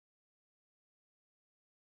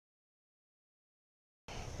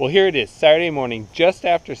Well, here it is, Saturday morning, just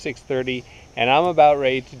after 6:30, and I'm about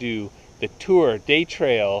ready to do the tour day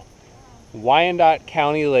trail, Wyandotte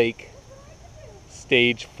County Lake,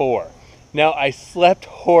 stage 4. Now, I slept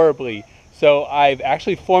horribly, so I've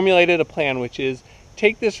actually formulated a plan, which is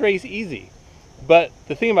take this race easy. But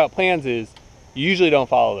the thing about plans is you usually don't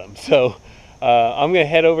follow them. So I'm gonna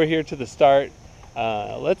head over here to the start.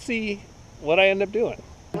 Let's see what I end up doing.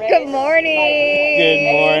 Good morning.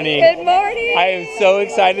 Good morning. Good morning. I am so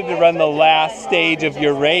excited to run the last stage of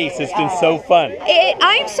your race. It's been so fun.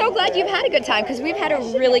 I'm so glad you've had a good time, because we've had a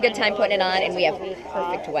really good time putting it on, and we have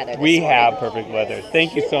perfect weather. We have perfect weather.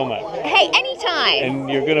 Thank you so much. Hey, anytime. And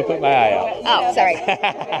you're gonna put my eye out. Oh, sorry.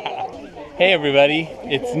 Hey everybody,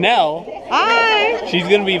 it's Nell. Hi. She's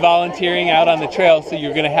gonna be volunteering out on the trail, so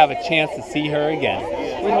you're gonna have a chance to see her again.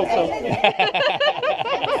 We hope so.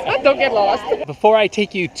 Don't get lost. Before I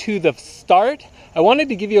take you to the start, I wanted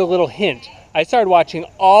to give you a little hint. I started watching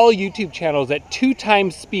all YouTube channels at 2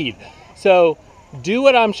 times speed. So do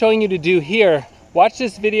what I'm showing you to do here. Watch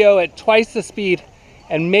this video at twice the speed,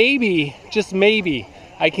 and maybe, just maybe,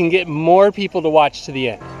 I can get more people to watch to the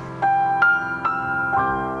end.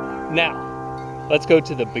 Now, let's go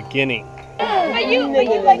to the beginning. Are you like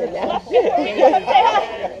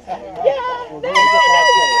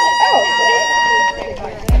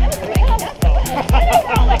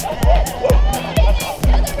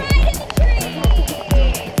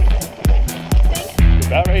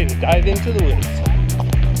About ready to dive into the woods.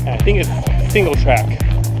 And I think it's single track.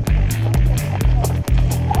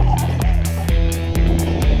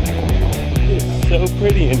 It's so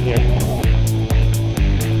pretty in here.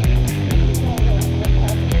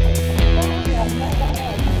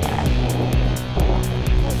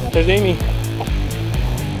 There's Amy.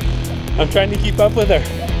 I'm trying to keep up with her.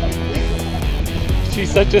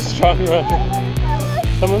 She's such a strong runner.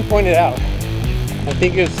 Someone pointed out, I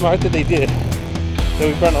think it was smart that they did, that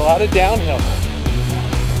we've run a lot of downhill.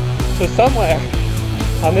 So somewhere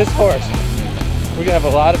on this course, we're gonna have a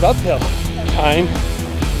lot of uphill. Time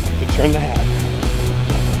to turn the hat.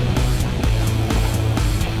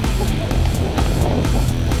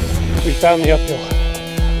 We found the uphill.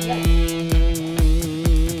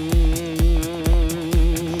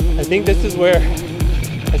 I think this is where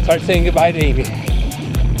I start saying goodbye to Amy.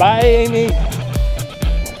 Bye, Amy.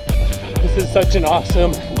 This is such an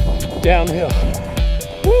awesome downhill.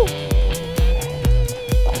 Woo.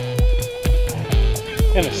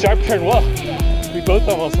 And a sharp turn. Whoa, we both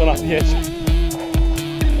almost went off the edge.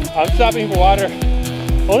 I'm stopping for water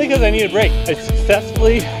only because I need a break. I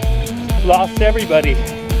successfully lost everybody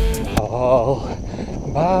all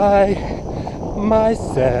by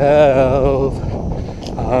myself.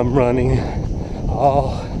 I'm running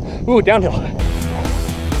all, ooh, downhill.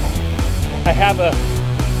 I have a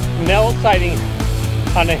Nell sighting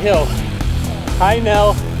on a hill. Hi,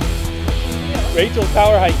 Nell. Rachel's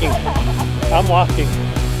power hiking. I'm walking.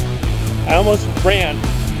 I almost ran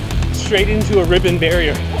straight into a ribbon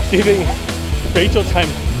barrier, giving Rachel time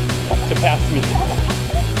to pass me.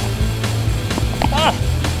 Ah,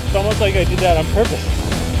 it's almost like I did that on purpose.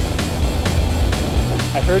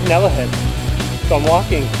 I heard Nell ahead, so I'm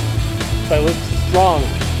walking, so I look strong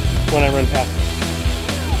when I run past her.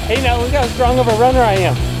 Hey, Nell, look how strong of a runner I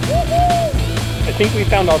am. I think we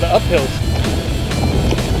found all the uphills.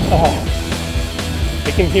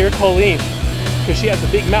 I can hear Colleen because she has a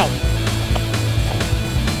big mouth.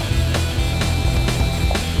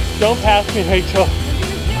 Don't pass me, Rachel.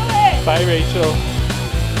 Bye, Rachel.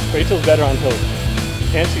 Rachel's better on hills,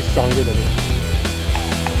 and she's stronger than me.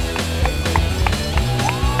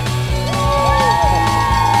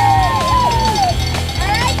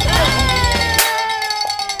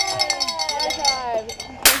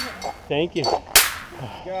 Thank you.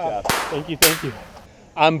 Thank you, thank you.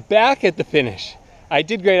 I'm back at the finish. I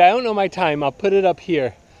did great. I don't know my time. I'll put it up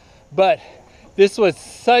here. But this was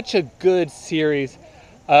such a good series.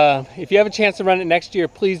 If you have a chance to run it next year,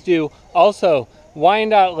 please do. Also,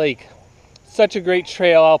 Wyandotte Lake, such a great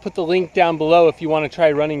trail. I'll put the link down below if you want to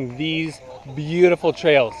try running these beautiful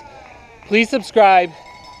trails. Please subscribe.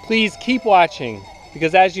 Please keep watching,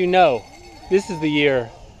 because as you know, this is the year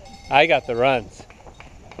I got the runs.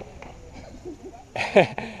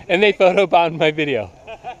 And they photobombed my video.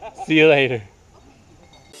 See you later.